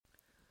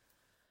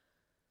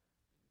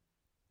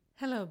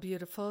Hello,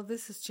 beautiful.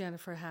 This is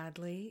Jennifer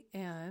Hadley,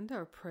 and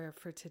our prayer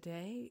for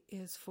today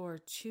is for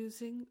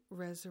choosing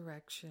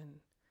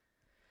resurrection.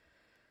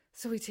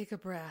 So we take a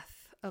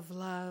breath of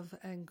love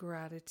and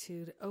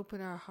gratitude,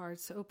 open our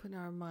hearts, open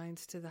our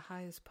minds to the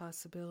highest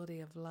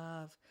possibility of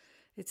love.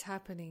 It's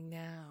happening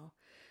now.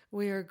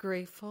 We are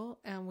grateful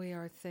and we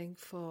are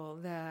thankful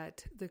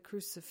that the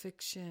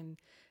crucifixion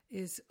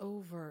is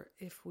over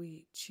if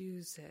we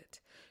choose it.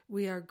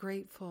 We are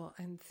grateful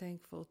and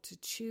thankful to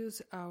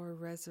choose our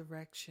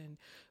resurrection.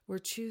 We're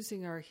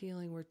choosing our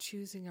healing. We're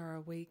choosing our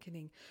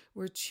awakening.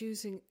 We're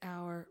choosing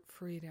our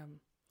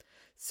freedom.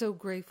 So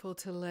grateful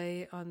to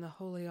lay on the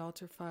holy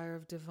altar fire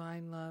of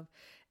divine love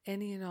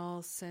any and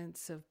all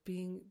sense of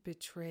being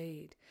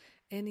betrayed,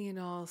 any and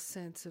all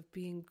sense of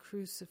being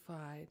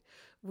crucified.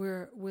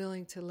 We're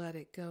willing to let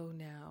it go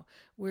now.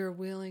 We're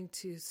willing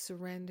to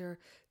surrender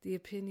the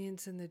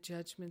opinions and the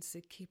judgments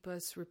that keep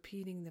us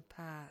repeating the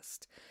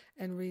past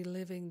and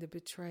reliving the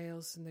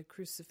betrayals and the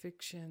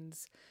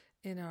crucifixions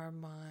in our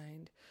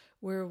mind.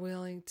 We're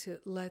willing to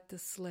let the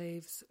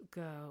slaves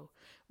go.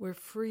 We're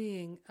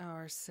freeing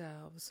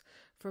ourselves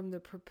from the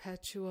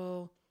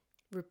perpetual,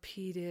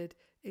 repeated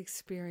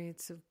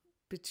experience of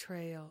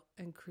betrayal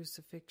and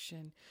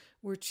crucifixion.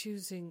 We're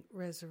choosing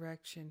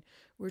resurrection.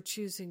 We're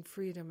choosing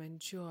freedom and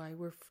joy.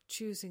 We're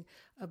choosing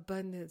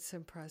abundance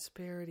and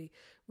prosperity.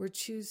 We're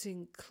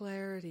choosing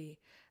clarity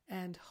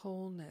and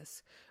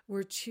wholeness.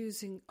 We're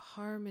choosing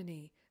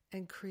harmony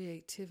and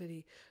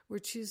creativity. We're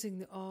choosing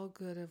the all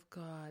good of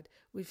God.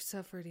 We've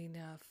suffered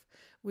enough.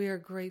 We are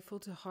grateful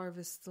to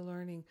harvest the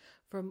learning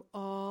from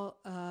all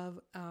of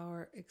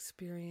our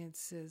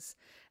experiences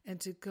and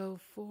to go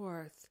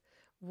forth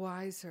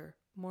wiser,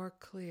 more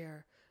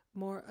clear,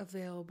 more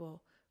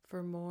available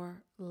for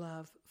more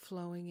love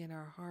flowing in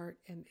our heart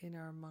and in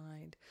our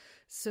mind.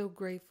 So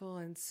grateful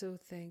and so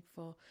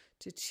thankful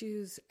to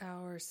choose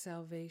our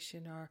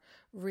salvation, our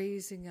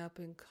raising up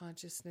in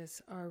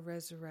consciousness, our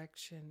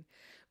resurrection.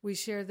 We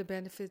share the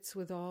benefits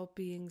with all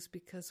beings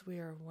because we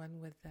are one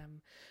with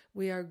them.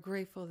 We are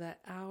grateful that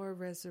our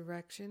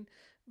resurrection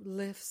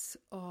lifts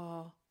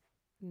all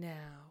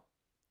now.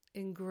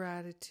 In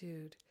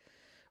gratitude,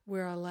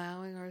 we're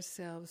allowing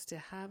ourselves to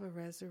have a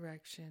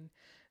resurrection.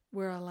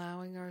 We're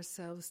allowing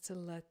ourselves to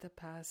let the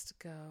past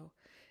go.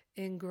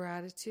 In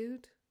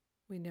gratitude,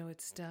 we know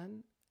it's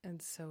done, and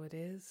so it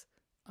is.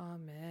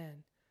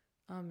 Amen.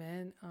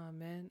 Amen,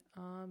 amen,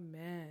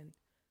 amen.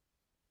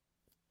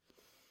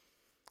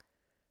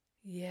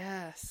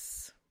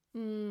 Yes.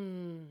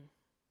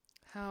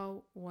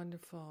 How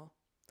wonderful.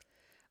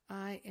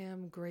 I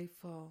am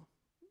grateful.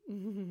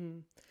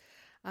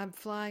 I'm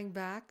flying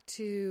back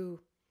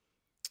to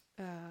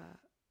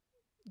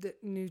the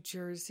New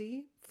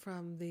Jersey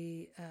from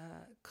the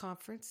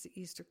conference, the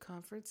Easter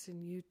conference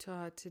in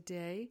Utah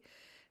today.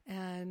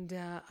 And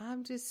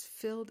I'm just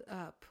filled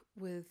up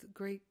with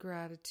great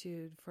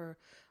gratitude for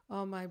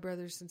all my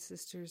brothers and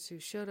sisters who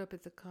showed up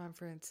at the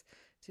conference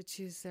to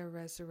choose their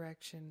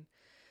resurrection.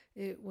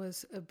 It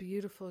was a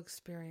beautiful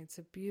experience,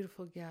 a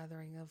beautiful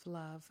gathering of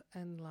love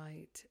and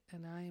light,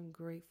 and I am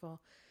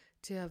grateful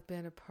to have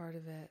been a part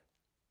of it.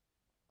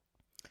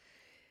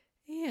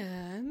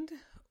 And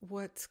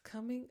what's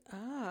coming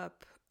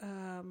up,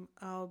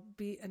 I'll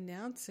be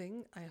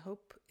announcing, I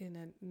hope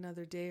in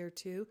another day or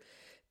two,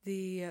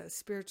 the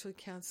Spiritual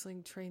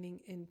Counseling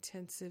Training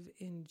Intensive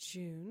in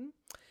June.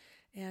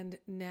 And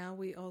now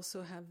we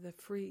also have the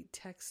free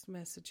text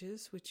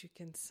messages, which you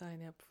can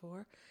sign up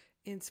for,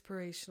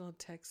 inspirational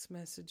text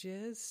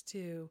messages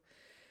to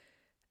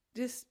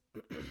just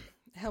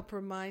help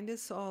remind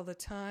us all the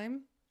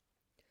time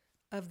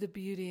of the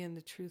beauty and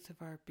the truth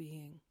of our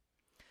being.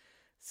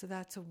 So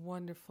that's a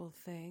wonderful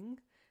thing.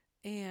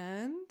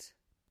 And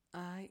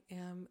I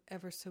am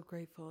ever so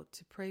grateful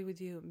to pray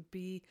with you and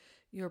be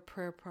your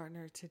prayer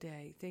partner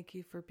today. Thank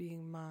you for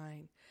being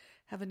mine.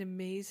 Have an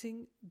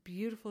amazing,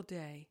 beautiful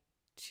day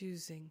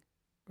choosing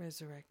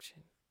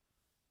resurrection.